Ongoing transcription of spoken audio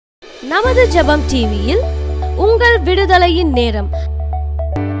நமது ஜெபம் டிவியில் உங்கள் விடுதலையின் நேரம்.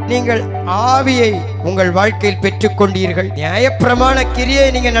 நீங்கள் ஆவியை உங்கள் வாழ்க்கையில் பெற்றுக்கொண்டீர்கள். நியாயப்பிரமாண கிரியை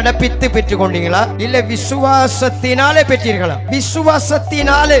நீங்க நடப்பித்து பெற்றுக்கொண்டீங்களா, இல்ல விசுவாசத்தினாலே பெற்றீர்களா?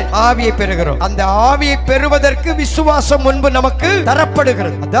 விசுவாசத்தினாலே ஆவியை பெறுகிறோம். அந்த ஆவியை பெறுவதற்கு விசுவாசம் முன்பு நமக்கு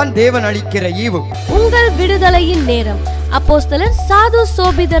தரப்படுகிறது. அதான் தேவன் அளிக்கிற ஈவு. உங்கள் விடுதலையின் நேரம். அப்போஸ்தலர் சாது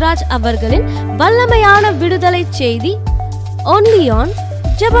சோபிதராஜ் அவர்களின் வல்லமையான விடுதலை செய்தி. only on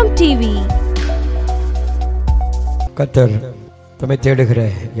ஜெபம் டிவி. கர்த்தர் தம்மை தேடுகிற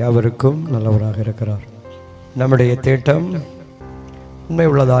யாவருக்கும் நல்லவராக இருக்கிறார். நம்முடைய தேட்டம் உண்மை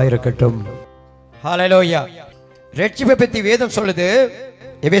உள்ளதாக இருக்கட்டும். ஹல்லேலூயா. ரட்சிப்பை பற்றி வேதம் சொல்லுது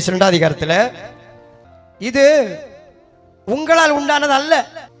எபேசியர் 2 அதிகாரத்தில், இது உங்களால் உண்டானது அல்ல,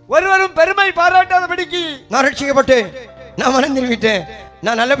 ஒருவரும் பெருமை பாராட்டாதபடிக்கு நான் ரட்சிக்கப்பட்டு நான் மனம் திரும்பிட்டேன்,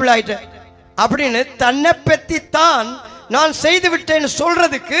 நான் நல்ல பிள்ளை ஆயிட்டேன் அப்படின்னு தன்னை பற்றி தான் நான் செய்து விட்டேன்னு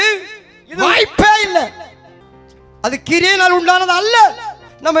சொல்றதுக்கு வாய்ப்பே இல்லை. அது கிரியையினால் உண்டானது அல்ல.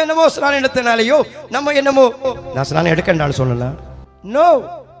 நம்ம என்னமோ ஸ்நானம் எடுத்தனாலேயோ, நம்ம என்னமோ நான் ஸ்நானம் எடுக்கண்டாலும் சொல்லல, நோ,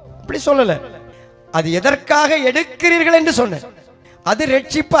 அப்படி சொல்லல. அது எதற்காக எடுக்கிறீர்கள் என்று சொன்னேன். அது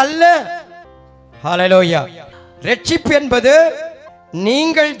ரட்சிப்பு அல்ல. ஹல்லேலூயா. ரட்சிப்பு என்பது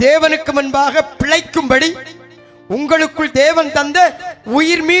நீங்கள் தேவனுக்கு முன்பாக பிழைக்கும்படி உங்களுக்குள் தேவன் தந்த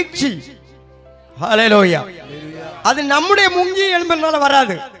உயிர் மீட்சி. ஹல்லேலூயா. அது நம்முடைய முங்கி எழும்பனால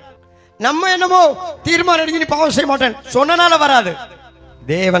வராது. நம்ம என்னமோ தீர்மானம் எடுத்து பாவம் செய்ய மாட்டேன் சொன்னனால வராது.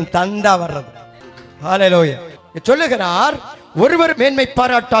 தேவன் தந்தா வர்றது. ஹல்லேலூயா. சொல்லுகிறார், ஒருவர் மேன்மை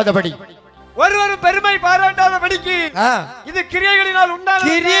பாராட்டாதபடி, ஒருவரும் பெருமை பாராட்டாதபடிக்கு இது கிரியைகளினால் உண்டான,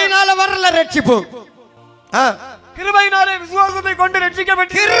 கிரியையினால வரல ரட்சிப்பு, கிருபையினாலே விசுவாசத்தை கொண்டு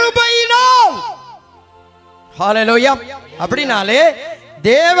ரட்சிக்கப்பட்டு, கிருபையினால். ஹல்லேலூயா. அப்படினாலே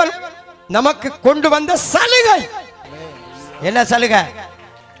தேவன் நமக்கு கொண்டு வந்த சலுகை. என்ன சலுகை?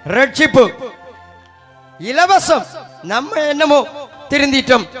 ரட்சிப்பு, இலவசம். நம்ம என்னமோ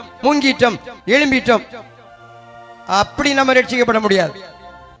திருந்திட்டோம், முங்கிட்டோம், எழும்பிட்டோம், அப்படி நம்ம ரட்சிக்கப்பட முடியாது.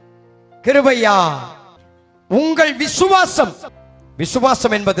 கிருபையா. உங்கள் விசுவாசம்,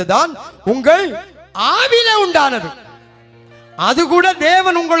 விசுவாசம் என்பதுதான் உங்கள் ஆவியிலே உண்டானது. அது கூட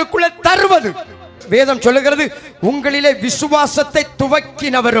தேவன் உங்களுக்குள்ள தருவது. வேதம் சொல்லுகிறது, உங்களிலே விசுவாசத்தை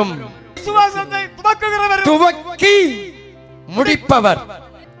துவக்கினவரும், விசுவாசத்தை துவக்குகிறவரும், துவக்கி முடிப்பவர்.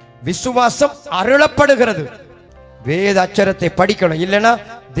 விசுவாசம் அருளப்படுகிறது. வேத அச்சரத்தை படிக்கணும், இல்லைன்னா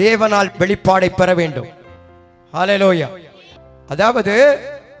தேவனால் வெளிப்பாடை பெற வேண்டும். ஹல்லேலூயா. அதாவது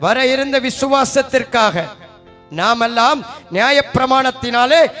வர இருந்த விசுவாசத்திற்காக நாம் எல்லாம்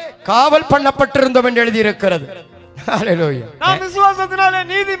நியாயப்பிரமாணத்தினாலே காவல் பண்ணப்பட்டிருந்தோம் என்று எழுதியிருக்கிறது. ஹல்லேலூயா. நாம் விசுவாசத்தினாலே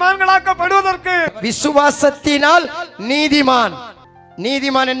நீதிமான்களாக்கப்படுவதற்கு, விசுவாசத்தினால் நீதிமான்.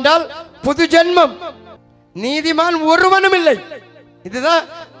 நீதிமான் என்றால் புது ஜென்மம். நீதிமான் ஒருவனும் இல்லை. இதுதான்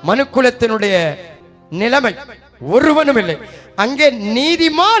மனுக்குலத்தினுடைய நிலைமை. ஒருவனும் இல்லை. அங்கே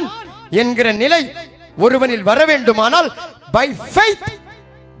நீதிமான் என்கிற நிலை ஒருவனில் வர வேண்டுமானால் பை ஃபெய்த்,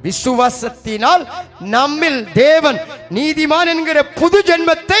 விசுவாசத்தினால் நம்மில் தேவன் நீதிமான் என்கிற புது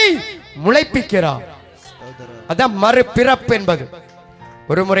ஜென்மத்தை முளைப்பிக்கிறார். அதான் மறுபிறப்பு என்பது.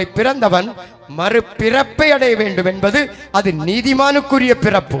 ஒரு முறை பிறந்தவன் மறுபிறப்பை அடைய வேண்டும் என்பது அது நீதிமானுக்குரிய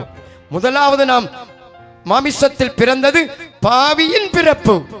பிறப்பு. முதலாவது நாம் மாமிசத்தில் பிறந்தது பாவியின்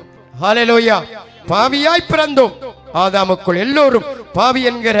பிறப்பு. ஹல்லேலூயா. பாவியாய் பிறந்தோம். ஆதாமுக்குள் எல்லோரும் பாவி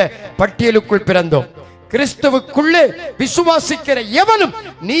என்கிற பட்டியலுக்குள் பிறந்தோம். கிறிஸ்துவுக்குள்ளே விசுவாசிக்கிற எவனும்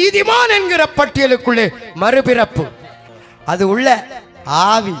நீதிமான் என்கிற பட்டியலுக்குள்ளே மறுபிறப்பு. அது உள்ள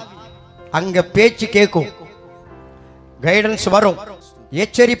ஆவி. அங்க பேச்சு கேட்கும், கைடன்ஸ் வரும்,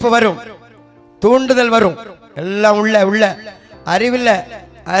 எச்சரிப்பு வரும், தூண்டுதல் வரும், எல்லாம் உள்ள உள்ள அறிவில்ல.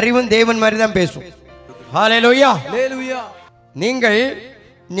 அறிவும் தேவன் மாதிரி தான் பேசும். ஹல்லேலூயா. நீங்கள்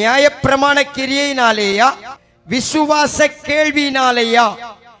நியாயப்பிரமாண கிரியையினாலேயா விசுவாச கேள்வியினாலேயா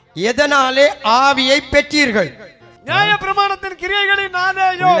எதனாலே ஆவியை பெற்றீர்கள்? நியாயப்பிரமாணத்தின்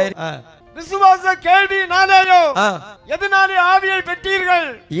கிரியைகளினாலேயோ விசுவாச கேள்வியினாலேயோ எதனாலே ஆவியை பெற்றீர்கள்?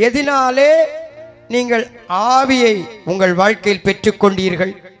 எதனாலே நீங்கள் ஆவியை உங்கள் வாழ்க்கையில்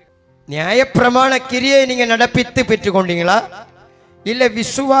பெற்றுக்கொண்டீர்கள்? நியாயப்பிரமாண கிரியை நீங்க நடப்பித்து பெற்றுக்கொண்டீங்களா, இல்ல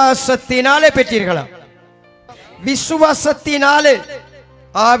விசுவாசத்தினாலே பெற்றீர்களா? விசுவாசத்தினாலே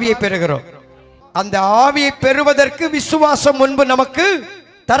ஆவியை பெறுகிறோம். அந்த ஆவியை பெறுவதற்கு விசுவாசம் முன்பு நமக்கு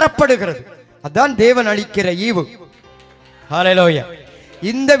தரப்படுகிறது. அதான் தேவன் அளிக்கிற ஈவு. ஹல்லேலூயா.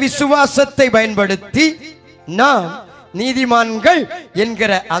 இந்த விசுவாசத்தை பயன்படுத்தி நாம் நீதிமான்கள்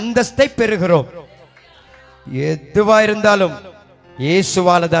என்கிற அந்தஸ்தை பெறுகிறோம். எதுவா இருந்தாலும்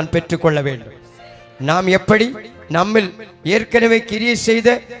இயேசுவால தான் பெற்றுக்கொள்ள வேண்டும். நாம் எப்படி நம்மில் ஏற்கனவே கிரியை செய்த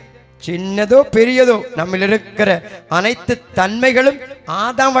சின்னதோ பெரியதோ நம்மில் இருக்கிற அனைத்து தன்மைகளும்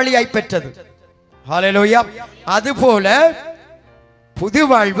ஆதாம் வழியாய் பெற்றது. ஹல்லேலூயா. அதுபோல புது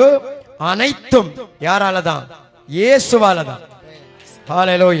வாழ்வு அனைத்தும் யாரால தான்? இயேசுவால தான்.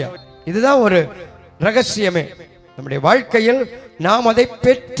 ஹல்லேலூயா. இதுதான் ஒரு ரகசியமே. நம்முடைய வாழ்க்கையில் நாம் அதை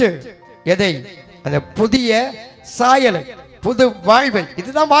பெற்று எதை? அந்த புதிய சாயலை, புது வாழ்வை.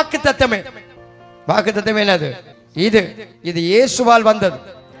 இதுதான் வாக்குத்தத்தமே. வாக்குத்தத்தமே என்னது? இது இயேசுவால் வந்தது.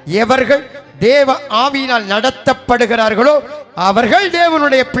 எவர்கள் தேவ ஆவியினால் நடத்தப்படுகிறார்களோ அவர்கள்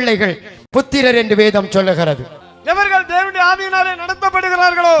தேவனுடைய பிள்ளைகள், புத்திரர் என்று வேதம் சொல்லுகிறது. எவர்கள் தேவனுடைய ஆவியினாலே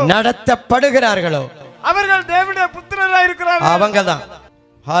நடத்தப்படுகிறார்களோ அவர்கள் தேவனுடைய புத்திரராய் இருக்கிறார்கள். அவங்கதான்.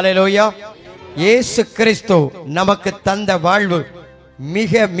 ஹல்லேலூயா. இயேசு கிறிஸ்து நமக்கு தந்த வாழ்வு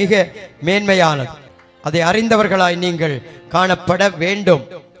மிக மிக மேன்மையானது. அதை அறிந்தவர்களாய் நீங்கள் காணப்பட வேண்டும்,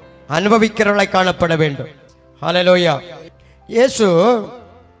 அனுபவிக்கிறவர்களாய் காணப்பட வேண்டும். ஹல்லேலூயா. இயேசு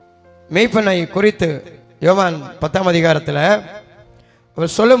மேய்ப்பனை குறித்து யோவான் 10ஆம் அதிகாரத்தில்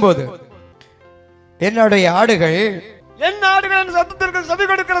அவர் சொல்லும்போது, என்னுடைய ஆடுகள் என் ஆடுகளின் சத்தத்திற்கு செவி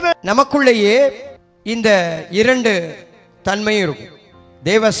கொடுக்கிறது. நமக்குள்ளேயே இந்த இரண்டு தன்மையும் இருக்கும்.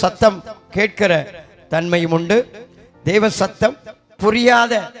 தேவ சத்தம் கேட்கிற தன்மையும் உண்டு, தேவ சத்தம்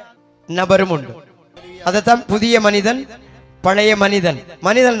புரியாத நபரும் உண்டு. அதைத்தான் புதிய மனிதன், பழைய மனிதன்.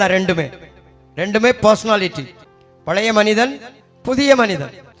 மனிதன் தான் ரெண்டுமே பர்சனாலிட்டி. பழைய மனிதன், புதிய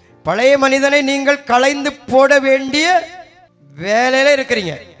மனிதன். பழைய மனிதனை நீங்கள் களைந்து போட வேண்டிய வேலையில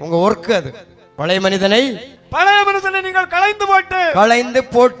இருக்கிறீங்க. உங்க ஒர்க் அது. பழைய மனிதனை நீங்கள் களைந்து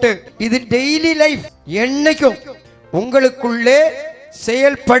போட்டு இது டெய்லி லைஃப். என்னைக்கும் உங்களுக்குள்ளே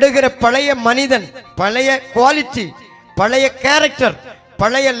செயல்படுகிற பழைய மனிதன், பழைய குவாலிட்டி, பழைய கேரக்டர்,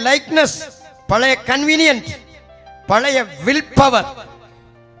 பழைய லைக்னஸ், பழைய கன்வீனியன்ட், பழைய வில் பவர்,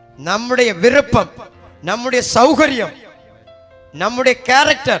 நம்முடைய விருப்பம், நம்முடைய சௌகரியம், நம்முடைய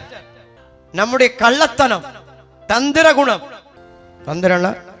கேரக்டர், நம்முடைய கள்ளத்தனம், தந்திர குணம்.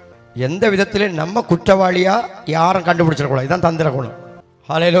 தந்திரம்னா எந்த விதத்திலே நம்ம குற்றவாளியா யாரும் கண்டுபிடிச்சிடக்கூடாது. இதுதான் தந்திர குணம்.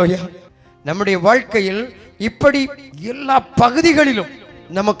 ஹல்லேலூயா. நம்முடைய வாழ்க்கையில் இப்படி எல்லா பகுதிகளிலும்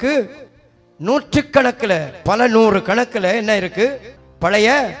நமக்கு நூற்றுக்கணக்கில், பல நூறு கணக்கில் என்ன இருக்கு? பழைய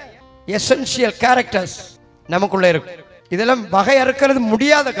எசென்சியல் கேரக்டர்ஸ் நமக்குள்ள இருக்கு. இதெல்லாம் வகையறுக்கிறது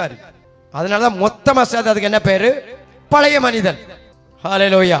முடியாத காரியம். அதனாலதான் மொத்தமா சேர்த்து அதுக்கு என்ன பேரு? பழைய மனிதன்.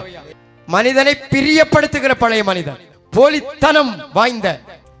 ஹல்லேலூயா. மனிதனை பிரியப்படுத்துகிற பழைய மனிதன், போலித்தனம் வாய்ந்த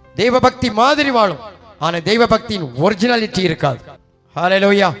தெய்வ பக்தி மாதிரி வாழும், ஆனா தெய்வ பக்தியின் ஒரிஜினாலிட்டி இருக்காது.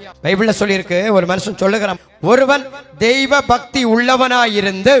 ஹல்லேலூயா. பைபிள்ல சொல்லி இருக்கு, ஒரு மனுஷன் சொல்லுகிறான், ஒருவன் தெய்வ பக்தி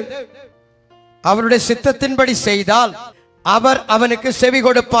உள்ளவனாயிருந்து அவருடைய சித்தத்தின்படி செய்தால் அவர் அவனுக்கு செவி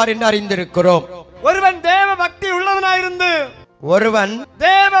கொடுப்பார் என்று அறிந்திருக்கிறோம். ஒருவன் தேவ பக்தி உள்ளவனாயிருந்து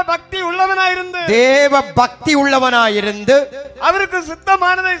தேவ பக்தி உள்ளவனாயிருந்து அவருக்கு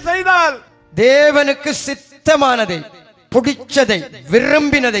சித்தமானதை செய்தால், தேவனுக்கு சித்தமானதை, பிடிச்சதை,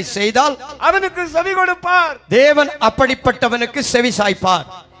 விரும்பினதை செய்தால் அவனுக்கு செவி கொடுப்பார். தேவன் அப்படிப்பட்டவனுக்கு செவி சாய்ப்பார்.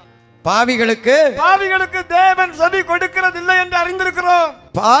 பாவிகளுக்கு தேவன் செவி கொடுக்கிறதில்லை என்று அறிந்திருக்கிறோம்.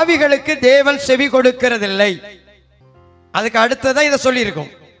 பாவிகளுக்கு தேவன் செவி கொடுக்கிறதில்லை. அதுக்கு அடுத்ததான் இதை சொல்லி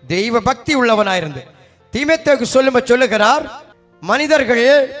இருக்கும். தெய்வ பக்தி உள்ளவனாயிருந்து தீமோத்தேயுக்கு சொல்லுகிறார், மனிதர்கள்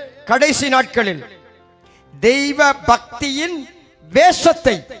கடைசி நாட்களில் தெய்வ பக்தியின்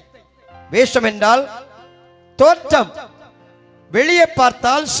வேஷத்தை, வேஷம் என்றால் தோற்றம், வெளியே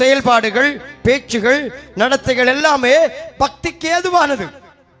பார்த்தால் செயல்பாடுகள், பேச்சுகள், நடத்தைகள் எல்லாமே பக்திக்கு ஏதுவானது.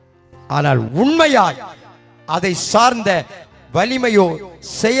 ஆனால் உண்மையாய் அதை சார்ந்த வலிமையோ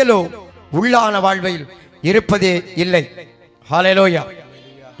செயலோ உள்ளான வாழ்வில் இருப்பதே இல்லை. ஹல்லேலூயா.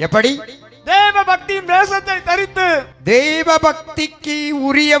 எப்படி? தேவ பக்தியின் வேஷத்தை தரித்து தெய்வ பக்திக்கு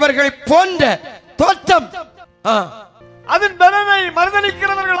உரியவர்கள் போன்ற தோற்றம், அதன் பலனை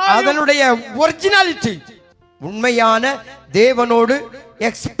மறுதலிக்கிறவர்கள், அதனுடைய ஒரிஜினாலிட்டி, உண்மையான தேவனோடு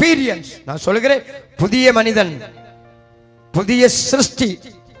எக்ஸ்பீரியன்ஸ். நான் சொல்லுகிறேன், புதிய மனிதன், புதிய சிருஷ்டி.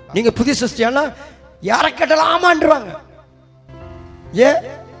 நீங்க புதிய சிருஷ்டியானா யாரை கேட்டாலும் ஆமான்றாங்க.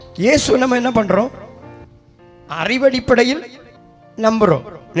 இயேசு நம்ம என்ன பண்றோம்? அறிவடிப்படையில் நம்புறோம்,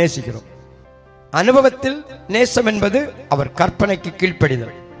 நேசிக்கிறோம். அனுபவத்தில் நேசம் என்பது அவர் கற்பனைக்கு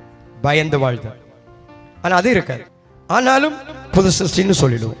கீழ்ப்படிதல், பயந்து வாழ்தல். ஆனா அது இருக்காது. ஆனாலும் புது சிருஷ்டின்னு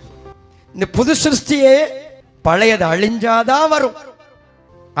சொல்லிடுவோம். இந்த புது சிருஷ்டியே பழையது அழிஞ்சாதான் வரும்.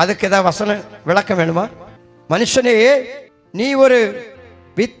 அதுக்கு ஏதாவது வசன விளக்கம் வேணுமா? மனுஷனே, நீ ஒரு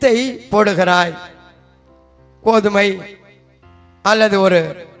வித்தை போடுகிறாய், கோதுமை அல்லது ஒரு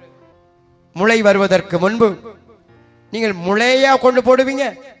முளை வருவதற்கு முன்பு நீங்கள் முளையா கொண்டு போடுவீங்க.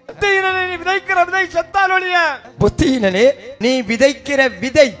 புத்தியினே, நீ விதைக்கிற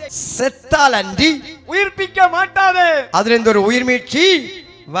விதை செத்தால் அன்றி உயிர்ப்பிக்க மாட்டாது. அதுல இருந்து ஒரு உயிர் மீட்சி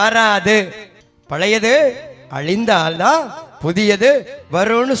வராது. பழையது அழிந்தால்தான் புதியது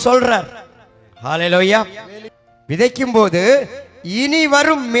வரும்னு சொல்றார். ஹல்லேலூயா. விதைக்கும் போது இனி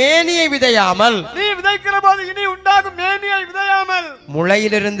வரும் மேனியை விதையாமல், நீ விதைக்கிற போது இனி உண்டாகும் மேனியை விதையாமல்,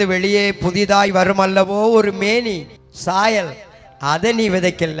 முளையிலிருந்து வெளியே புதிதாய் வரும் அல்லவோ ஒரு மேனி சாயல், அதை நீ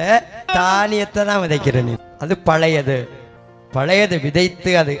விதைக்கல, தானியத்தை தான் விதைக்கிற நீ. அது பழையது. பழையது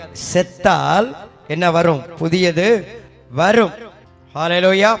விதைத்து அது செத்தால் என்ன வரும்? புதியது வரும்.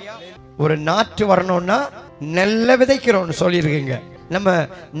 ஹல்லேலூயா. ஒரு நாற்று வரணும்னா நெல்லை விதைக்கிறோம்னு சொல்லியிருக்கீங்க. நம்ம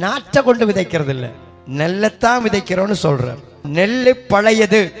நாற்றை கொண்டு விதைக்கிறது இல்லை, நெல்லைத்தான் விதைக்கிறோம்னு சொல்றோம். நெல்லு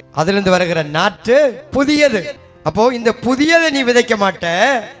பழையது, அதுல இருந்து வருகிற நாற்று புதியது. அப்போ இந்த புதியதை நீ விதைக்க மாட்ட,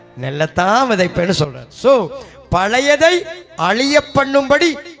 நெல்லைத்தான் விதைப்பேன்னு சொல்ற. சோ பழையதை அழிய பண்ணும்படி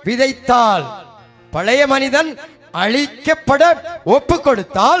விதைத்தால், பழைய மனிதன் அழிக்கப்பட ஒப்பு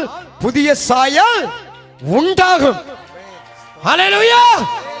கொடுத்தால் புதிய சாயல் உண்டாகும். ஹல்லேலூயா.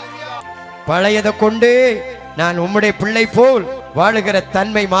 பழையதை கொண்டு நான் உம்முடைய பிள்ளை போல் வாழுகிற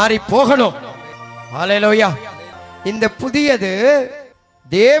தன்மை மாறி போகணும். ஹல்லேலூயா. இந்த புதியது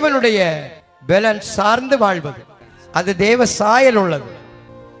தேவனுடைய பலன் சார்ந்து வாழ்வது, அது தேவ சாயல் உள்ளது.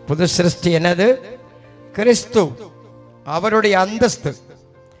 புது சிருஷ்டி என்னது? கிறிஸ்து. அவருடைய அந்தஸ்து,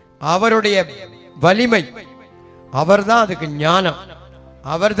 அவருடைய வலிமை, அவர்தான் அதுக்கு ஞானம்,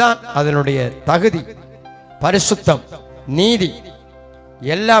 அவர்தான் அதனுடைய தகுதி, பரிசுத்தம், நீதி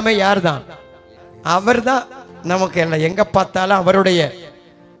எல்லாமே யார்தான்? அவர்தான். நமக்கு எல்லாம் எங்க பார்த்தாலும் அவருடைய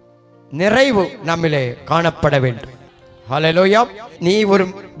நிறைவு நம்மிலே காணப்பட வேண்டும். ஹல்லேலூயா. நீ ஒரு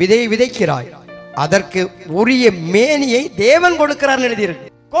விதையை விதைக்கிறாய், அதற்கு உரிய மேனியை தேவன் கொடுக்கிறார் எழுதியிருக்கு.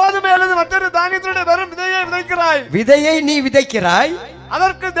 கோதுமை அல்லது மற்றொரு தானியத்துடைய வெறும் விதையை விதைக்கிறாய், விதையை நீ விதைக்கிறாய்,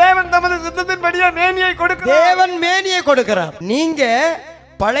 அதற்கு தேவன் தமது சித்தத்தின்படியே மேனியை கொடுக்கிறார். தேவன் மேனியை கொடுக்கிறார். நீங்க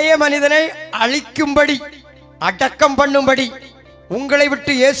பழைய மனிதனை அழிக்கும்படி, அடக்கம் பண்ணும்படி, உங்களை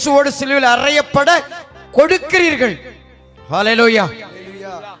விட்டு இயேசுவோடு சிலுவையில் அறையப்பட கொடுக்கிறீர்கள். ஹல்லேலூயா.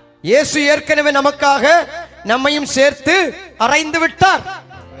 இயேசு ஏற்கனவே நமக்காக நம்மையும் சேர்த்து அறைந்து விட்டார்.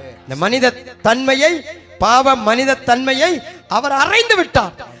 இந்த மனித தன்மையை, பாவ மனித தன்மையை அவர் அறைந்து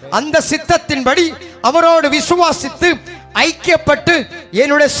விட்டார். அந்த சித்தத்தின்படி அவரோடு விசுவாசித்து ஐக்கியப்பட்டு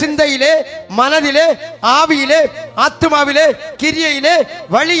என்னுடைய சிந்தையிலே, மனதிலே, ஆவியிலே, ஆத்துமாவிலே, கிரியையிலே,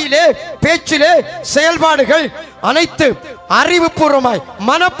 வழியிலே, பேச்சிலே, செயல்பாடுகள் அனைத்து அறிவுபூர்வமாய்,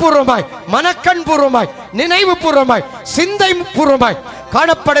 மனப்பூர்வமாய், மனக்கண்பூர்வமாய், நினைவு பூர்வமாய், சிந்தை பூர்வமாய்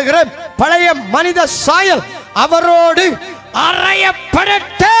காணப்படுகிற பழைய மனித சாயல் அவரோடு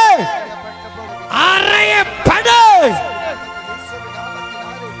அறையப்படட்டு, அறையப்பட.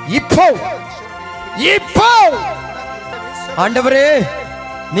 இப்போ இப்போ ஆண்டவரே,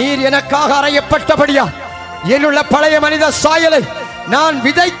 நீர் எனக்காக அறையப்பட்டபடியா என்னுள்ள பழைய மனித சாயலை நான்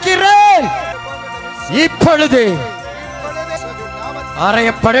விதைக்கிறேன். இப்பொழுது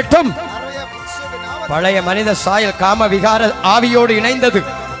அறையப்படட்டும். பழைய மனித சாயல் காம விகார ஆவியோடு இணைந்தது,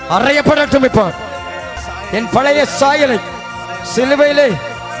 அறையப்படட்டும். இப்போ என் பழைய சாயலை சிலுவையிலே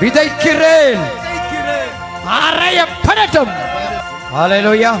விதைக்கிறேன், அறையப்படட்டும்.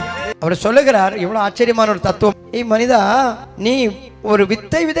 ஹல்லேலூயா. அவர் சொல்லுகிறார், இவ்வளவு ஆச்சரியமான ஒரு தத்துவம். மனிதா, நீ ஒரு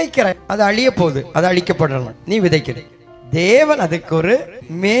வித்தை விதைக்கிற, அது அழிய போகுது, அது அழிக்கப்படணும். நீ விதைக்கிற, தேவன் அதுக்கு ஒரு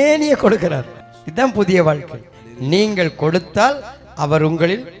மேனியை கொடுக்கிறார். இதுதான் புதிய வாழ்க்கை. நீங்கள் கொடுத்தால் அவர்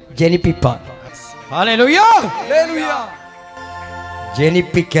உங்களில் ஜெனிப்பிப்பார். ஹல்லேலூயா. ஹல்லேலூயா.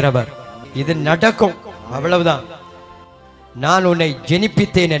 ஜெனிப்பிக்கிறவர். இது நடக்கும், அவ்வளவுதான். நான் உன்னை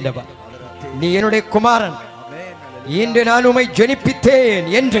ஜெனிப்பித்தேன் என்றவர், நீ என்னுடைய குமாரன், இன்று நான் உம்மை ஜெனிப்பித்தேன்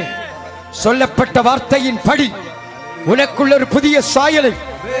என்று சொல்லப்பட்ட வார்த்தையின் படி உனக்குள்ள ஒரு புதிய சாயலை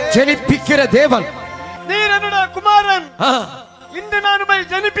ஜெனிப்பிக்கிற தேவன். நீர் என்னுடைய குமாரன், இன்று நான் உம்மை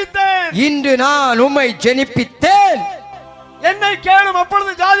ஜெனிப்பித்தேன், இன்று நான் உம்மை ஜெனிப்பித்தேன். என்னை கேளும்,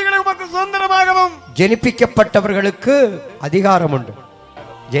 அப்பொழுது ஜாதிகளை உமக்கு சுதந்திரமாகவும். ஜெனிப்பிக்கப்பட்டவர்களுக்கு அதிகாரம் உண்டு.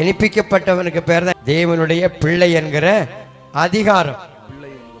 ஜெனிப்பிக்கப்பட்டவனுக்கு பேர் தான் தேவனுடைய பிள்ளை என்கிற அதிகாரம்.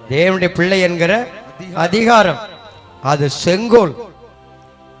 தேவனுடைய பிள்ளை என்கிற அதிகாரம் அது செங்கோல்,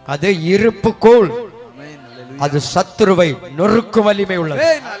 அது இருப்புக்கோல், அது சத்துருவை நொறுக்கும் வலிமை உள்ளது.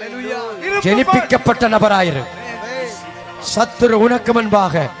 ஜெனிப்பிக்கப்பட்ட நபராயிரு. சத்துரு உனக்கு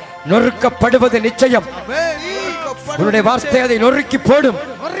முன்பாக நொறுக்கப்படுவது நிச்சயம். உன்னுடைய வார்த்தை அதை நொறுக்கி போடும்.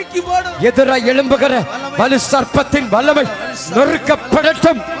 எதிராக எழும்புகிற வலு சர்ப்பத்தின் வல்லமை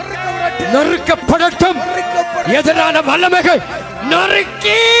நொறுக்கப்படட்டும், நொறுக்கப்படட்டும். எதிரான வல்லமைகள்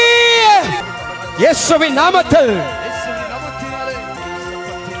நொறுக்கி இயேசுவின் நாமத்தில்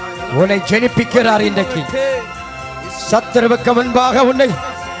உன்னை ஜெனிப்பிக்கிறார். இன்றைக்கு சத்துருவுக்கு முன்பாக உன்னை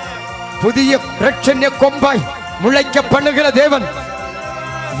புதிய பிரச்சனை கொம்பாய் முளைக்க பண்ணுகிற தேவன்,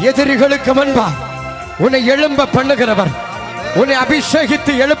 எதிரிகளுக்கு முன்பாய் உன்னை எழும்ப பண்ணுகிறவர், உன்னை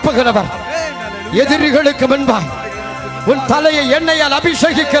அபிஷேகித்து எழுப்புகிறவர், எதிரிகளுக்கு முன்பாய் உன் தலையை எண்ணெயால்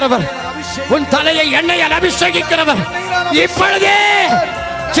அபிஷேகிக்கிறவர், உன் தலையை எண்ணெயால் அபிஷேகிக்கிறவர். இப்பொழுதே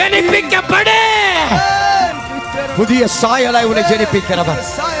ஜெனிப்பிக்கப்படு. புதிய சாயலாய் உன்னை ஜெனிப்பிக்கிறவர்,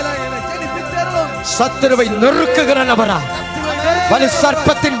 சத்துருவை நொறுக்குகிற நபரா, வலு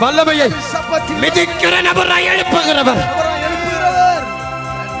சர்ப்பத்தின் வல்லமையை மிதிக்கிற நபராய் எழுப்புகிறவர்.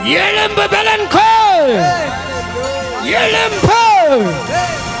 எழும்பு பலன் கொள், எழும்பு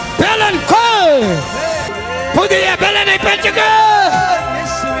பலன் கொள், புதிய பலனை பெற்றுக்க.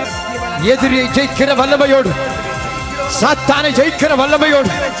 எதிரியை ஜெயிக்கிற வல்லமையோடு, சாத்தானை ஜெயிக்கிற வல்லமையோடு,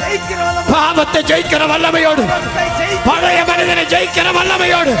 பாவத்தை ஜெயிக்கிற வல்லமையோடு, பழைய மனிதனை ஜெயிக்கிற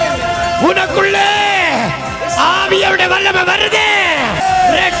வல்லமையோடு உனக்குள்ளே ஆவியோட வல்லமை வருது.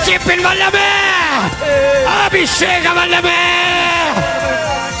 ரட்சிப்பின் வல்லமை, அபிஷேக வல்லமை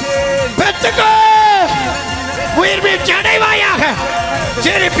பெற்றுக்கோ. உயிர் வீழ்ச்சி அடைவாயாக.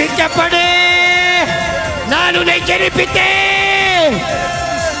 ஜெனிப்பிக்கப்படு. நான் உன்னை ஜெனிப்பித்தேன்.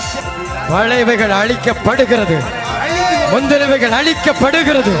 பழையவைகள் அழிக்கப்படுகிறது, முந்தினவைகள்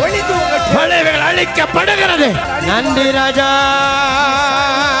அழிக்கப்படுகிறது, பழையவைகள் அழிக்கப்படுகிறது. நன்றி ராஜா.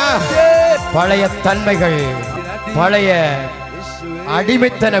 பழைய தன்மைகள், பழைய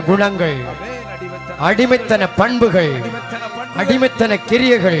அடிமைத்தன குணங்கள், அடிமைத்தன பண்புகள், அடிமைத்தன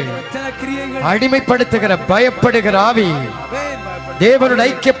கிரியைகள், அடிமைப்படுத்துகிற பயப்படுகிற ஆவி, தேவனுடன்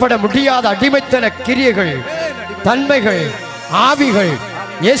ஐக்கியப்பட முடியாத அடிமைத்தன கிரியைகள், தன்மைகள், ஆவிகள்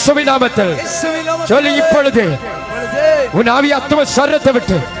இயேசுவின் நாமத்தில் சொல்லி இப்பொழுது உன் ஆவி ஆத்தும சரீரத்தை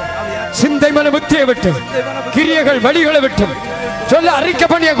விட்டு, சிந்தை மன புத்தியை விட்டு, கிரியைகள் வழிகளை விட்டு சொல்ல அறிக்கை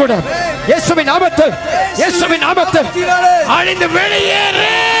பண்ணிய கூட இயேசுவின் நாமத்தில், இயேசுவின் நாமத்தில் அழிந்து வெளியேறு,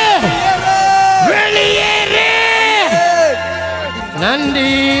 வெளியேறு. நன்றி.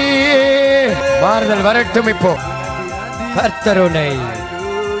 மாறுதல் வரட்டும். இப்போ கர்த்தர் உன்னை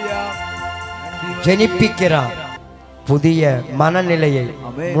ஜெனிப்பிக்கிறார். புதிய மனநிலையை,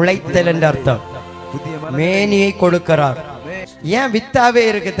 முளைத்தல் என்ற அர்த்தம், மேனியை கொடுக்கிறார். ஏன் வித்தாவே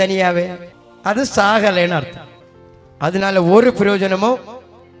இருக்கு தனியாவே? அது சாகலைன்னு அர்த்தம். அதனால ஒரு பிரயோஜனமும்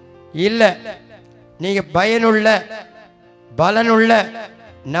இல்ல. நீங்க பயனுள்ள பலனுள்ள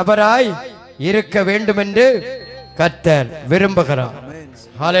நபராய் இருக்க வேண்டும் என்று கர்த்தர் விரும்புகிறார்.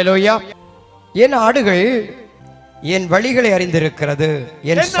 ஹல்லேலூயா. என் ஆடுகள் என் வழிகளை அறிந்திருக்கிறது,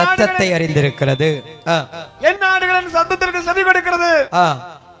 என் சத்தத்தை அறிந்திருக்கிறது. என் ஆடுகளின் சத்தத்திற்கு செவி கொடுக்கிறது.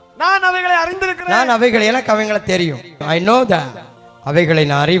 நான் அவைகளை அறிந்திருக்கிறேன். நான் அவைகளை, எனக்கு அவைகளை தெரியும். I know that. அவைகளை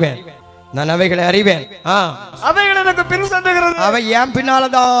நான் அறிவேன், நான் அவைகளை அறிவேன். அவைகள் எனக்கு பின் செல்லுகிறது. அவை என்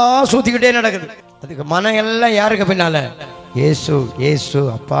பின்னாலதான் சுத்திக்கிட்டே நடக்குது. அதுக்கு மனம் எல்லாம் யாருக்கு பின்னால? இயேசு. இயேசு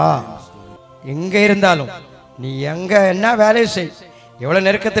அப்பா. எங்க இருந்தாலும் நீ எங்க என்ன வேலை செய், எவ்வளவு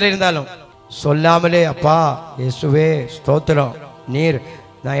நெருக்கத்தில் இருந்தாலும் சொல்லாமலே அப்பா இயேசுவே ஸ்தோத்திரம், நீர்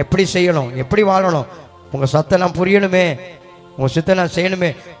நான் எப்படி செய்யணும், எப்படி வாழணும், உங்க சத்தம் நான் புரியணுமே, உங்க சித்தம் நான் செய்யணுமே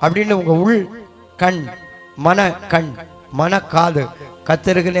அப்படின்னு உங்க உள் கண், மன கண், மன காது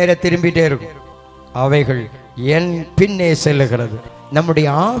கர்த்தருக்கு நேரே திரும்பிட்டே இருக்கும். அவைகள் என் பின்னே செல்லுகிறது. நம்முடைய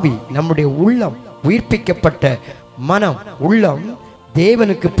ஆவி, நம்முடைய உள்ளம், உயிர்ப்பிக்கப்பட்ட மனம், உள்ளம்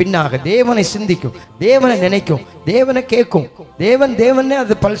தேவனுக்கு பின்னாக தேவனை சிந்திக்கும், தேவனை நினைக்கும், தேவனை கேட்கும். தேவன்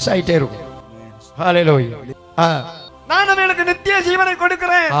அது பல்ஸ் ஆயிட்டே இருக்கும். ஹல்லேலூயா. நான் அவங்களுக்கு நித்திய ஜீவனை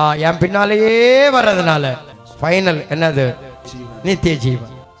கொடுக்கிறேன். என் பின்னாலேயே வர்றதுனால ஃபைனல் என்னது? நித்திய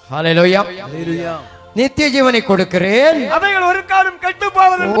ஜீவன். ஹல்லேலூயா. நித்திய ஜீவனை கொடுக்கிறேன். அவைகள் ஒரு காலம் கெட்டு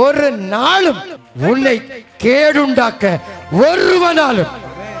போவதில்லை. ஒரு நாளும் உன்னை கேடுண்டாக்க ஒருவனாலும்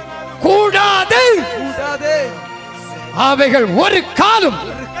கூடாது. அவைகள் ஒரு காலம்,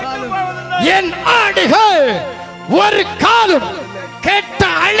 என் ஆடுகள் ஒரு காலம் கெட்ட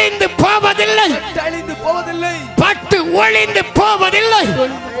அழிந்து போவதில்லை, பட்டு ஒளிந்து போவதில்லை,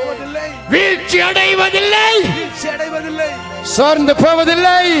 வீழ்ச்சி அடைவதில்லை, சோர்ந்து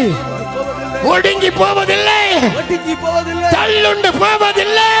போவதில்லை, ஒடுங்கி போவதில்லை, தள்ளுண்டு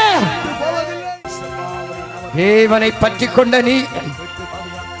போவதில்லை. தேவனை பற்றி கொண்ட நீ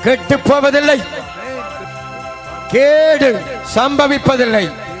கெட்டு போவதில்லை, கேடு சம்பவிப்பதில்லை.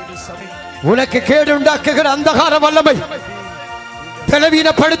 உனக்கு கேடு உண்டாக்குகிற அந்தகார வல்லமை,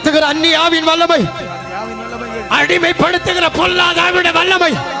 பலவீனப்படுத்துகிற அந்நியாவின் வல்லமை, அடிமைப்படுத்துகிற பொல்லாதாவிட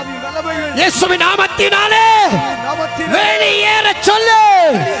வல்லமை இயேசுவின் நாமத்தினாலே வெளியேற சொல்லு.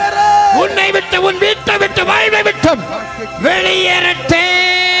 உன்னை விட்டு, உன் வீட்டை விட்டு, வாழ்வை விட்டு வெளியேறட்டே.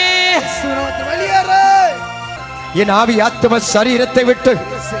 என் ஆவி ஆத்தும சரீரத்தை விட்டு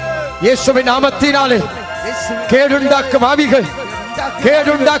இயேசுவின் நாமத்தினாலே கேடுண்டாக்கும் ஆவிகள்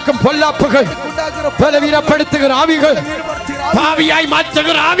கேடுண்டாக்கும் பொல்லாப்புகள், பலவீனப்படுத்துகிற ஆவிகள், பாவியாய்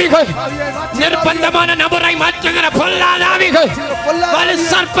மாற்றுகிற ஆவிகள், நிர்பந்தமான நபரை மாற்றுகிற பொல்லாத ஆவிகள், வலு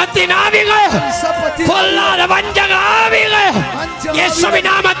சர்ப்பத்தின் ஆவிகள், பொல்லாத வஞ்சக ஆவிகள் இயேசுவின்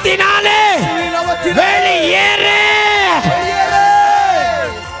நாமத்தினாலே வெளியேறு.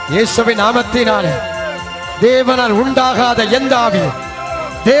 இயேசுவின் நாமத்தினாலே தேவனால் உண்டாகாத எந்த ஆவியும்,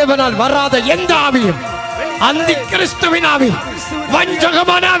 தேவனால் வராத எந்த ஆவியும், அந்தி கிறிஸ்துவின் ஆவி,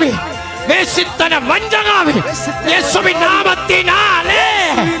 வஞ்சகமான ஆவி, வேசித்தன வஞ்சகாவி இயேசுவின் நாமத்தினாலே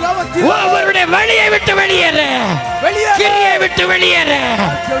ஒவ்வொருடைய வழியை விட்டு வெளியேறு, கிரியை விட்டு வெளியேறு,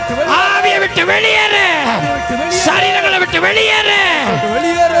 ஆவியை விட்டு வெளியேறு, சரீரங்களை விட்டு வெளியேறு,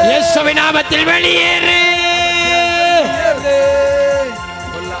 இயேசுவின் நாமத்தில் வெளியேறு.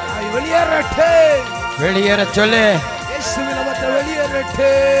 வெளியேற சொல்லு.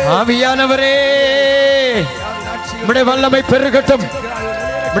 ஆவியானவரே உம்முடைய வல்லமை பெருகட்டும்,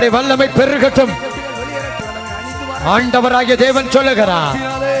 உம்முடைய வல்லமை பெருகட்டும். ஆண்டவராகிய தேவன் சொல்லுகிறார்,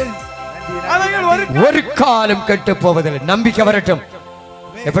 ஒரு காலம் கெட்டு போவதில்லை. நம்பிக்கை வரட்டும்.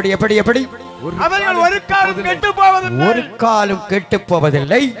 எப்படி எப்படி எப்படி? ஒரு காலம் கெட்டு போவதில்லை, ஒரு காலம் கெட்டு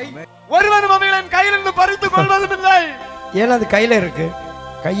போவதில்லை. ஒருவனும் அவைகளின் கையிலிருந்து பறித்துக் கொள்வதும் இல்லை. ஏன்னா அது கையில இருக்கு.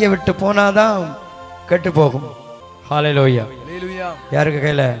 கையை விட்டு போனாதான் கெட்டு போகும். ஹல்லேலூயா. யாருக்கு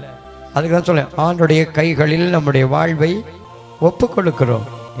கையில? அதுக்கு தான் சொல்ல, ஆண்டுடைய கைகளில் நம்முடைய வாழ்வை ஒப்புக் கொடுக்கிறோம்.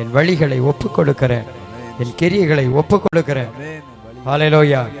 என் வழிகளை ஒப்புக் கொடுக்கிறேன், என் கிரியைகளை ஒப்புக் கொடுக்கிறேன்.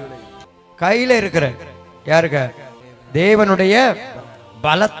 ஹல்லேலூயா. கையில இருக்கிற யாருக்க? தேவனுடைய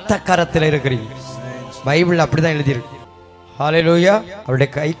பலத்த கரத்தில் இருக்கிறீங்க. பைபிள் அப்படிதான் எழுதியிருக்கு. ஹல்லேலூயா. அவருடைய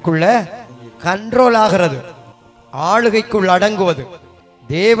கைக்குள்ள கண்ட்ரோல் ஆகிறது, ஆளுகைக்குள் அடங்குவது,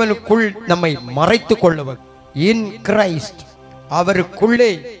 தேவனுக்குள் நம்மை மறைத்துக் கொள்ளுவது. இன் கிரைஸ்ட், அவருக்குள்ளே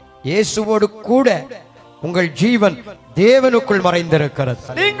இயேசுவோடு கூட உங்கள் ஜீவன் தேவனுக்குள் மறைந்திருக்கிறது.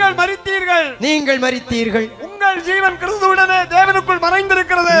 நீங்கள் மரித்தீர்கள், நீங்கள் மரித்தீர்கள், உங்கள் ஜீவன் கிறிஸ்துவுடனே தேவனுக்குள்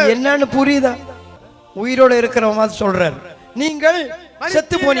மறைந்திருக்கிறது. என்னன்னு புரியுதா? உயிரோட இருக்கிறவங்க சொல்றார், நீங்கள்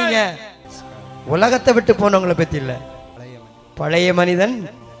செத்து போனீங்க. உலகத்தை விட்டு போனவங்களை பத்தி இல்ல, பழைய மனிதன்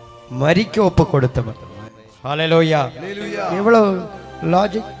மரிக்க ஒப்பு கொடுத்தவன். ஹல்லேலூயா. எவ்வளவு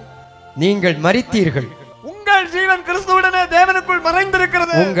லாஜிக். நீங்கள் மரித்தீர்கள், உங்கள் ஜீவன் கிறிஸ்துவுடனே தேவனுக்குள்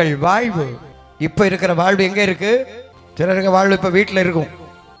மறைந்திருக்கிறது. உங்கள் வாழ்வு, இப்ப இருக்கிற வாழ்வு எங்க இருக்கு? சிலருக்கு வாழ்வு இப்ப வீட்டுல இருக்கும்.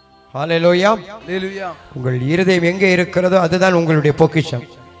 ஹல்லேலூயா. உங்கள் இருதயம் எங்க இருக்கிறதோ அதுதான் உங்களுடைய பொக்கிஷம்.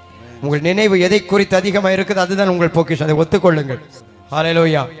 உங்கள் நினைவு எதை குறித்து அதிகமா இருக்குது அதுதான் உங்கள் பொக்கிஷம். அதை ஒத்துக்கொள்ளுங்கள்.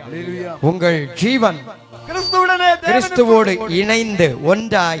 ஹல்லேலூயா. உங்கள் ஜீவன் கிறிஸ்துவோடு இணைந்து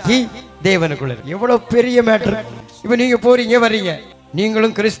ஒன்றாகி தேவனுக்குள்ள. எவ்வளவு பெரிய மேட்டர். இப்ப நீங்க போறீங்க வர்றீங்க,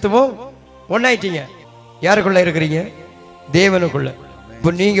 நீங்களும் கிறிஸ்துவும் ஒன்னாயிட்டீங்க. யாருக்குள்ள இருக்கிறீங்க? தேவனுக்குள்ள.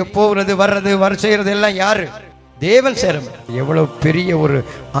 இப்ப நீங்க போறது வர்றது செய்யறது எல்லாம் யாரு? தேவன் சேரும். எவ்வளவு பெரிய ஒரு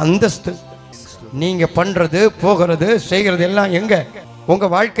அந்தஸ்து. நீங்க பண்றது போகிறது செய்கிறது எல்லாம் எங்க? உங்க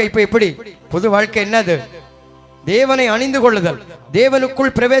வாழ்க்கை இப்ப எப்படி? புது வாழ்க்கை என்னது? தேவனை அணிந்து கொள்ளுதல்,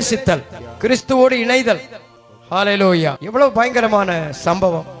 தேவனுக்குள் பிரவேசித்தல், கிறிஸ்துவோடு இணைதல். ஹல்லேலூயா. எவ்வளவு பயங்கரமான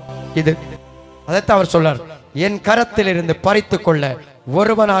சம்பவம் இது. அதைத்தான் அவர் சொல்றார், என் கரத்தில் இருந்து பறித்து கொள்ள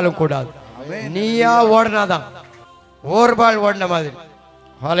ஒருவனாலும் கூடாது. நீயா ஓடினாதான், ஓர்பால் ஓடின மாதிரி.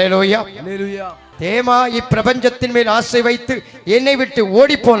 ஹல்லேலூயா. தேமா இப்பிரபஞ்சத்தின் மேல் ஆசை வைத்து என்னை விட்டு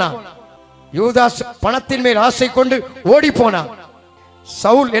ஓடி போனான். யூதாஸ் பணத்தின் மேல் ஆசை கொண்டு ஓடி போனான்.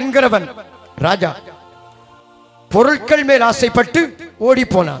 சவுல் என்கிறவன் ராஜா பொருட்கள் மேல் ஆசைப்பட்டு ஓடி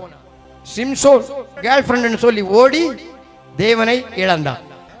போனான். சிம்சோன் கேர்ள் ஃப்ரெண்ட் சொல்லி ஓடி தேவனை இழந்தான்.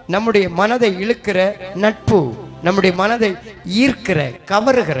 நம்முடைய மனதை இழுக்கிற நட்பு, நம்முடைய மனதை ஈர்க்கிற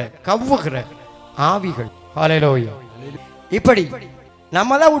கவருகிற கவ்வுகிற ஆவிகள். ஹல்லேலூயா. இப்படி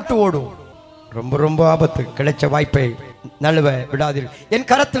நம்ம தான் விட்டு ஓடுவோம். ரொம்ப ரொம்ப ஆபத்து. கிடைச்ச வாய்ப்பை நழுவ விடாதீர்கள். என்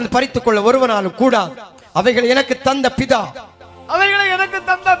கரத்தில் பறித்துக் கொள்ள ஒருவனாலும் கூடாது. அவைகள் எனக்கு தந்த பிதா, அவைகளை எனக்கு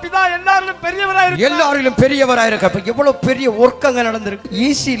தந்த பிதா எல்லாரிலும் பெரியவராயிருக்கிறார். எல்லாரிலும் பெரியவராயிருக்கிறார். எவ்வளவு பெரிய ஒர்க்கங்க நடந்திருக்கு.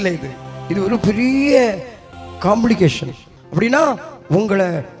 ஈஸி இல்லை இது. இது ஒரு பெரிய காம்ப்ளிகேஷன். அப்படின்னா உங்களை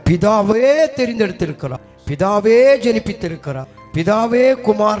பிதாவே தெரிந்தெடுத்திருக்கிறார், பிதாவே ஜெனிப்பித்திருக்கிறார், பிதாவே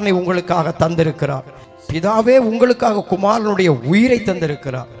குமாரனை உங்களுக்காக தந்திருக்கிறார், பிதாவே உங்களுக்காக குமாரனுடைய உயிரை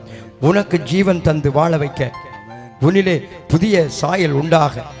தந்திருக்கிறார். உனக்கு ஜீவன் தந்து வாழ வைக்க, உன்னிலே புதிய சாயல்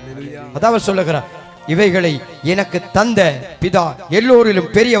உண்டாக. அதாவது சொல்லுகிறார், இவைகளை எனக்கு தந்த பிதா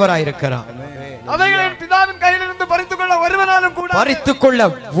எல்லோரிலும் பெரியவராயிருக்கிறார். அவைகளை பிதாவின் கையிலிருந்து பறித்துக்கொள்ள ஒருவனாலும் கூட, பறித்துக்கொள்ள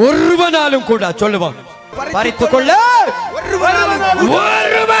ஒருவனாலும் கூட. சொல்லுவாங்க, பறித்துக்கொள்ள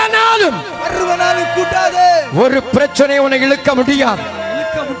ஒருவனாலும் கூடாது. ஒரு பிரச்சனை உன்னை இழுக்க முடியாது,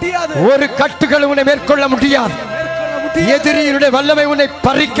 ஒரு கட்டுகள் உன்னை மேற்கொள்ள முடியாது. எதிரியுடைய வல்லமை உன்னை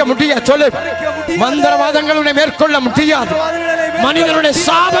பறிக்க முடியாது. சொல்லு, மந்திரவாதங்கள் உன்னை மேற்கொள்ள முடியாது. மனிதனுடைய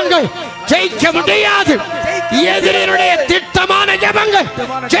சாபங்கள் ஜெயிக்க முடியாது. எதிரியுடைய திட்டமான ஜெபங்கள்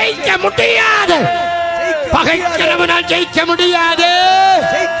ஜெயிக்க முடியாது. பகைக்கிறவனால் ஜெயிக்க முடியாது.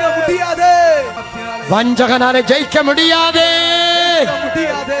 வஞ்சகனாலே ஜெயிக்க முடியாது.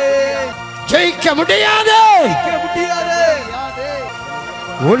 ஜெயிக்க முடியாது.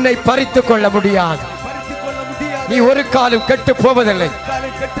 உன்னை பறித்துக் கொள்ள முடியாது. நீ ஒரு காலம் கெட்டு போவதில்லை.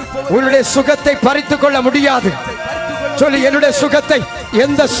 உன்னுடைய சுகத்தை பறித்துக் கொள்ள முடியாது. சொல்லி, என்னுடைய சுகத்தை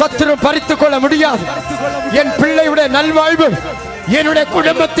எந்த சத்துரு பறித்துக் கொள்ள முடியாது. என் பிள்ளையுடைய நல்வாழ்வு, என்னுடைய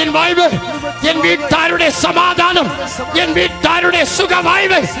குடும்பத்தின் வாழ்வு, என் வீட்டாருடைய சமாதானம், என் வீட்டாருடைய சுக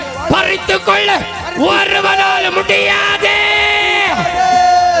வாழ்வை பறித்துக் கொள்ள ஒருவனால முடியாது.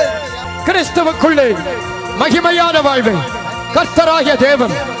 கிறிஸ்துவுக்குள்ளே மகிமையான வாழ்வை கர்த்தராகிய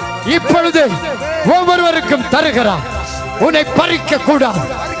தேவன் இப்பொழுது ஒவ்வொருவருக்கும் தருகிறார். உன்னை பறிக்க கூடாது.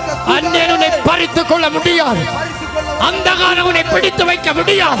 அந்நியன் உன்னை பறித்துக் கொள்ள முடியாது. அந்த காலம் உன்னை பிடித்து வைக்க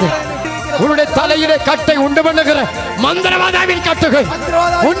முடியாது. உன்னுடைய தலையிலே கட்டை உண்டு பண்ணுகிற மந்திரவாதாவின் கட்டுகள்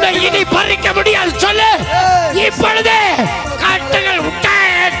உன்னை இனி பறிக்க முடியாது. சொல்லு, இப்பொழுது கட்டுகள்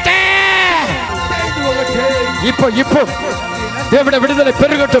உண்டாயிற்று. இப்போ தேவனுடைய விடுதலை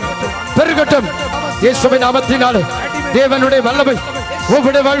பெருகட்டும், பெருகட்டும். இயேசுவின் நாமத்தினாலே தேவனுடைய வல்லமை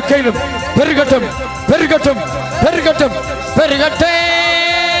ஒவ்வொரு வாழ்க்கையிலும் பெருகட்டும், பெருகட்டும், பெருகட்டும், பெருகட்டே.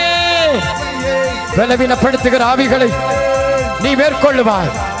 பலவீனப்படுத்துகிற ஆவிகளை நீ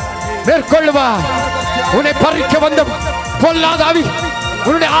மேற்கொள்ளுவாய், மேற்கொள்ளுவாய். உன்னை பறிக்க வந்த பொல்லாத ஆவி,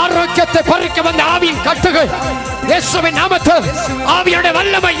 உன்னுடைய ஆரோக்கியத்தை பறிக்க வந்த ஆவியின் கட்டுகள் இயேசுவின் நாமத்தில் ஆவியுடைய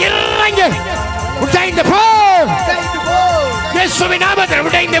வல்லமை இறங்கி உடைந்து போ. இயேசுவின் நாமத்தில்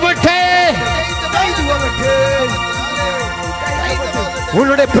உடைந்து விட்டே.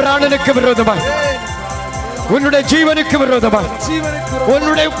 உன்னுடைய பிராணனுக்கு விரோதமாய், உன்னுடைய ஜீவனுக்கு விரோதமாய்,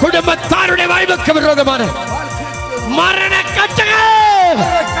 உன்னுடைய குடும்பத்தாருடைய வாழ்வுக்கு விரோதமான மரண கட்டுகள்,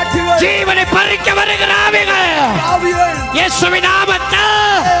 ஜீவனை பறிக்க வருகிற ஆவிகள் இயேசுவின்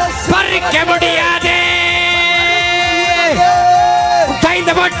நாமத்தில் பறிக்க முடியாது.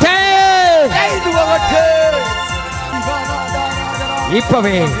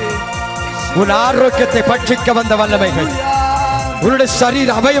 இப்பவே உன் ஆரோக்கியத்தை பட்சிக்க வந்த வல்லமைகள், உன்னுடைய சரீர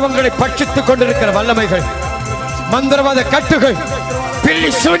அவயவங்களை பட்சித்துக் கொண்டிருக்கிற வல்லமைகள், மந்திரவாத கட்டுகள்,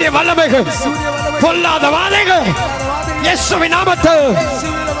 பில்லி சூனிய வல்லமைகள், பொல்லாத வாதைகள் இயேசுவின் நாமத்தில்,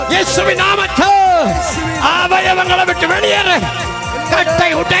 இயேசுவின் நாமத்தில் அவயவங்களை விட்டு வெளியேற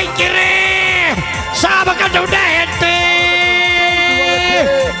கட்டை உடைக்கிறேன். சாப கட்டை உடைத்து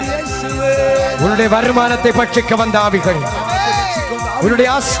உன்னுடைய வருமானத்தை பட்சிக்க வந்த ஆவிகள், உன்னுடைய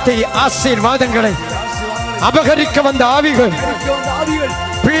ஆசீர்வாதங்களை அபகரிக்க வந்த ஆவிகள்,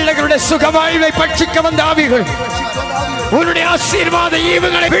 பிள்ளைகளுடைய சுகவாழ்வை பட்சிக்க வந்த ஆவிகள், உன்னுடைய ஆசீர்வாத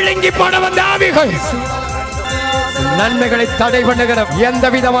ஈவுகளை விழுங்கி போட வந்த ஆவிகள், நன்மைகளை தடை பண்ணுகிற எந்த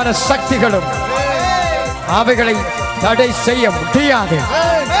விதமான சக்திகளும் அவைகளை தடை செய்ய முடியாது.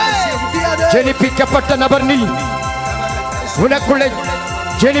 ஜெனிப்பிக்கப்பட்ட நபர் நீ. உனக்குள்ளே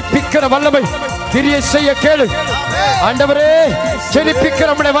ஜெனிப்பிக்கிற வல்லமை கிரியை செய்ய கேளு. ஆண்டவரே, ஜெனிப்பிக்கிற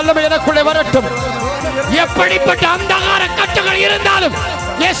வல்லமை எனக்குள்ளே வரட்டும். எப்படிப்பட்ட அந்தகார கட்டுகள் இருந்தாலும்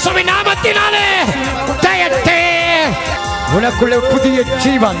இயேசுவின் நாமத்தினாலே உடையட்டே. உனக்குள்ளே புதிய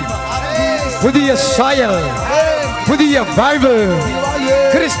ஜீவன், புதிய சாயல், புதிய வாழ்வு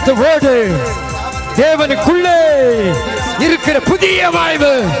கிறிஸ்துவோடு தேவனுக்குள்ளே இருக்கிற புதிய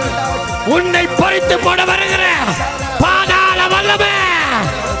வாழ்வு உன்னை பறித்து போட வருகிற பாதாள வல்லமை,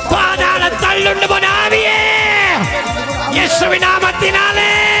 பாதாள தள்ளுண்டு போன ஆவியே இயேசுவின்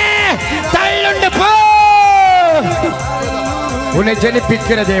நாமத்தினாலே தள்ளுண்டு போ. உன்னை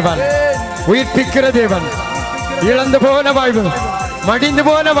ஜெனிப்பிக்கிற தேவன், உயிர்ப்பிக்கிற தேவன், இழந்து போன வாழ்வு, மடிந்து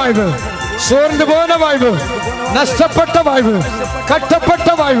போன வாழ்வு, சோர்ந்து போன வாழ்வு, நஷ்டப்பட்ட வாழ்வு, கட்டப்பட்ட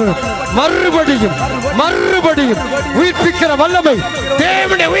வாழ்வு மறுபடியும் மறுபடியும் உயிர்ப்பிக்கிற வல்லமை,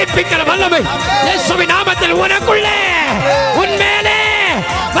 தேவனுடைய உயிர்ப்பிக்கிற வல்லமை இயேசுவின் நாமத்தில் உனக்குள்ளே உன்மேலே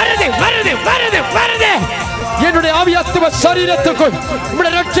வருது வருது வருது வருது. என்னுடைய ஆவியாத்ம சரீரத்துக்குள்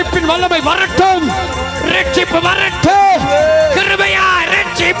உம்முடைய ரட்சிப்பின் வல்லமை வரட்டும். ரட்சிப்பு வரட்டும். கிருபையா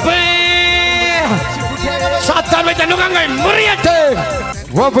ரட்சிப்பு. சாத்தான் வைத்த நுகங்கள் முறியட்டும்.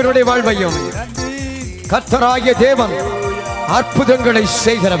 ஒவ்வொருடைய வாழ்வையும் கர்த்தராகிய தேவன் அற்புதங்களை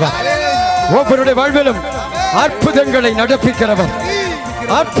செய்கிறவர். ஒவ்வொருடைய வாழ்விலும் அற்புதங்களை நடப்பிக்கிறவர்.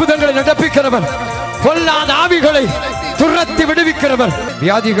 அற்புதங்களை நடப்பிக்கிறவர். பொல்லாத ஆவிகளை துரத்தி விடுவிக்கிறவர்.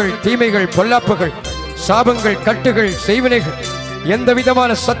 வியாதிகள், தீமைகள், பொல்லாப்புகள், சாபங்கள், கட்டுகள், செய்வினைகள், எந்த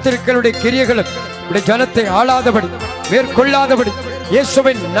விதமான சத்துருக்களுடைய கிரியைகளும் ஜனத்தை ஆளாதபடி, மேற்கொள்ளாதபடி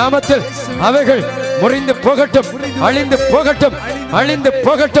இயேசுவின் நாமத்தில் அவைகள் முறிந்து போகட்டும், அழிந்து போகட்டும், அழிந்து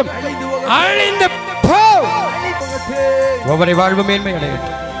போகட்டும், அழிந்து போ. ஒவ்வொரு வாழ்வு மேன்மை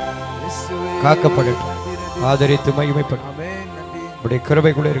அடையட்டும், காக்கப்படட்டும், ஆதரித்து மகிமைப்படும். உடைய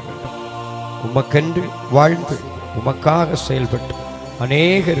கிருபைக்குள்ள இருக்கட்டும். உமக்கென்று வாழ்ந்து உமக்காக செயல்பட்டு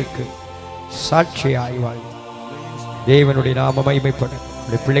அநேகருக்கு சாட்சியாய் வாழ்ந்து தேவனுடைய நாம மகிமைப்படும்.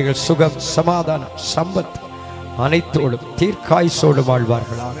 பிள்ளைகள் சுகம், சமாதானம், சம்பத் அனைத்தோடும் தீர்க்காயுசோடு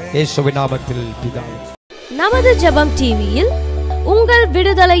வாழ்வார்களாக. இயேசுவின் நாமத்தில் பிதாவே. நமது ஜெபம் டிவியில் உங்கள்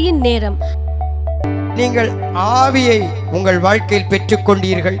விடுதலையின் நேரம். நீங்கள் ஆவியை உங்கள் வாழ்க்கையில்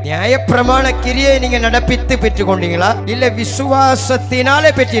பெற்றுக்கொண்டீர்கள். நியாயப்பிரமாண கிரியை நீங்க நடப்பித்து பெற்றுக்கொண்டீங்களா, இல்ல விசுவாசத்தினாலே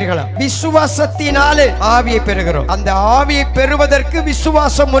பெற்றீர்களா? விசுவாசத்தினாலே ஆவியை பெறுகிறோம். அந்த ஆவியை பெறுவதற்கு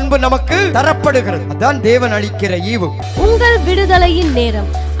விசுவாசம் முன்பு நமக்கு தரப்படுகிறது. அதான் தேவன் அளிக்கிற ஈவு. உங்கள் விடுதலையின் நேரம்.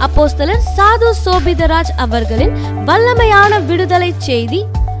 அப்போஸ்தலர் சாது சோபிதராஜ் அவர்களின் வல்லமையான விடுதலை செய்தி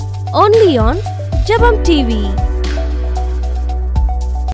only on ஜெபம் டிவி.